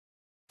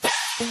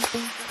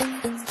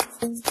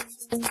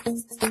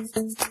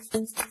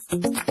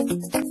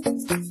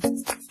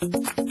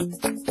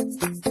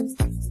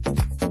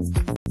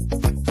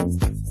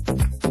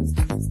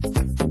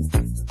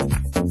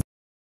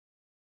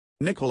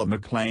Nicola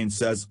McLean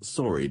says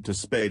sorry to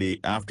Speidi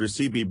after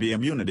CBB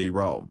immunity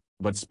row,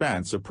 but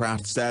Spencer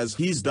Pratt says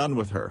he's done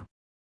with her.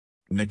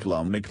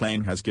 Nicola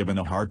McLean has given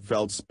a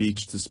heartfelt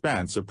speech to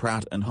Spencer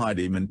Pratt and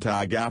Heidi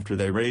Montag after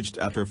they raged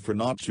at her for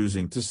not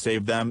choosing to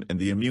save them in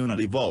the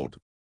immunity vote.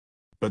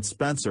 But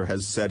Spencer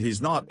has said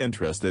he's not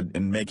interested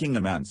in making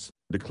amends,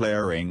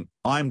 declaring,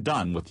 "I'm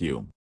done with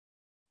you."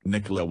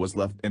 Nicola was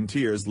left in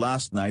tears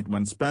last night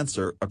when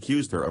Spencer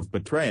accused her of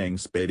betraying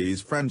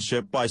Speidi's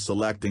friendship by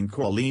selecting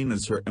Coleen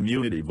as her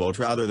immunity vote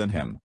rather than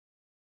him.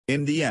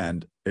 In the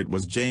end, it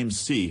was James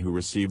C. who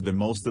received the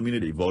most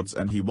immunity votes,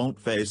 and he won't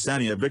face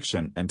any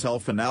eviction until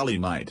finale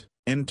night.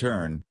 In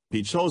turn,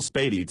 he chose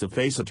Speidi to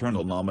face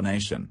eternal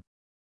nomination.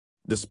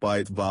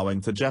 Despite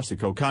vowing to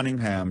Jessica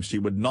Cunningham she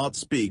would not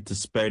speak to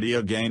Speidi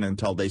again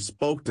until they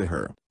spoke to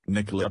her,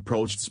 Nicola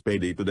approached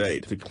Speidi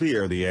today to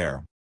clear the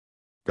air.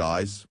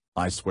 "Guys,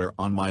 I swear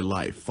on my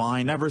life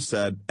I never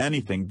said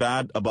anything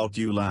bad about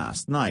you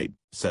last night,"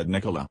 said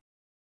Nicola.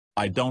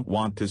 "I don't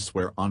want to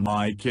swear on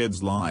my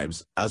kids'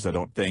 lives as I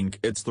don't think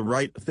it's the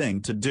right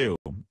thing to do,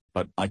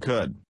 but I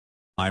could.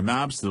 I'm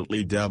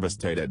absolutely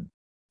devastated.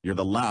 You're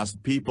the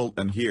last people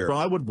in here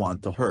I would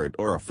want to hurt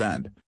or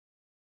offend.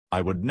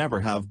 I would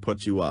never have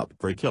put you up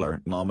for a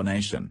killer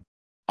nomination.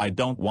 I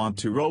don't want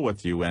to row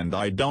with you, and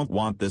I don't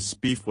want this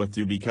beef with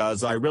you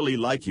because I really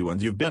like you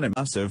and you've been a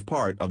massive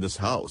part of this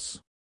house.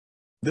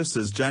 This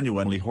is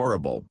genuinely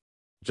horrible.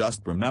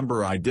 Just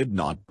remember I did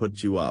not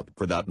put you up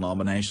for that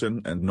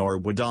nomination, and nor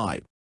would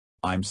I.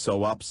 I'm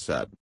so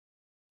upset."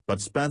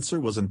 But Spencer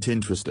wasn't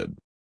interested.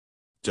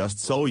 "Just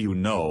so you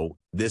know,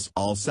 this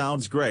all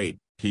sounds great,"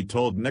 he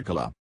told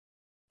Nicola.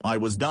 "I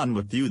was done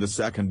with you the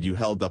second you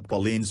held up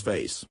Coleen's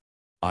face.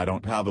 I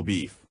don't have a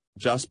beef,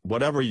 just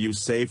whatever you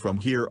say from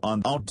here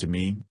on out to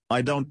me,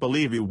 I don't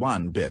believe you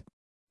one bit.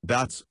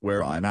 That's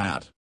where I'm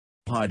at.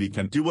 Heidi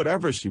can do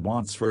whatever she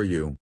wants for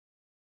you."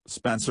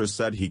 Spencer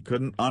said he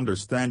couldn't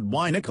understand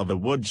why Nicola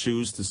would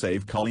choose to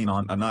save Coleen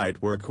on a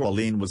night where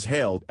Coleen was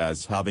hailed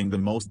as having the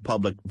most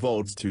public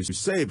votes to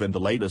save in the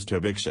latest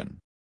eviction.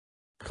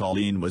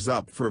 Coleen was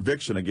up for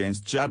eviction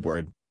against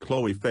Jedward,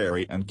 Chloe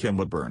Ferry and Kim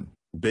Woodburn.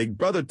 Big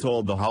Brother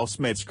told the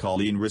housemates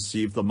Coleen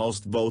received the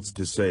most votes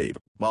to save,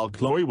 while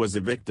Chloe was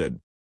evicted.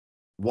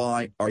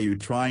 "Why are you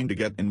trying to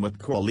get in with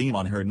Coleen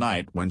on her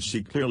night when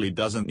she clearly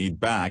doesn't need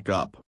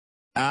backup?"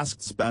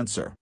 asked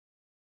Spencer.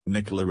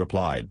 Nicola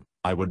replied,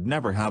 "I would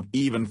never have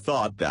even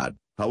thought that,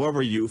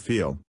 however you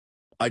feel.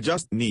 I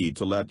just need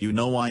to let you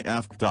know I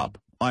effed up,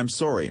 I'm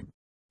sorry.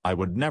 I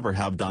would never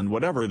have done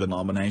whatever the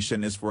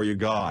nomination is for you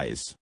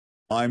guys.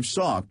 I'm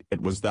shocked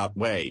it was that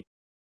way.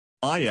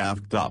 I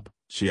effed up,"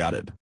 she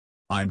added.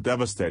 "I'm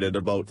devastated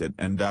about it,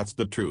 and that's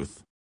the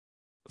truth."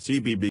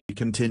 CBB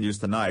continues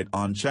tonight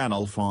on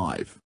Channel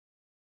 5.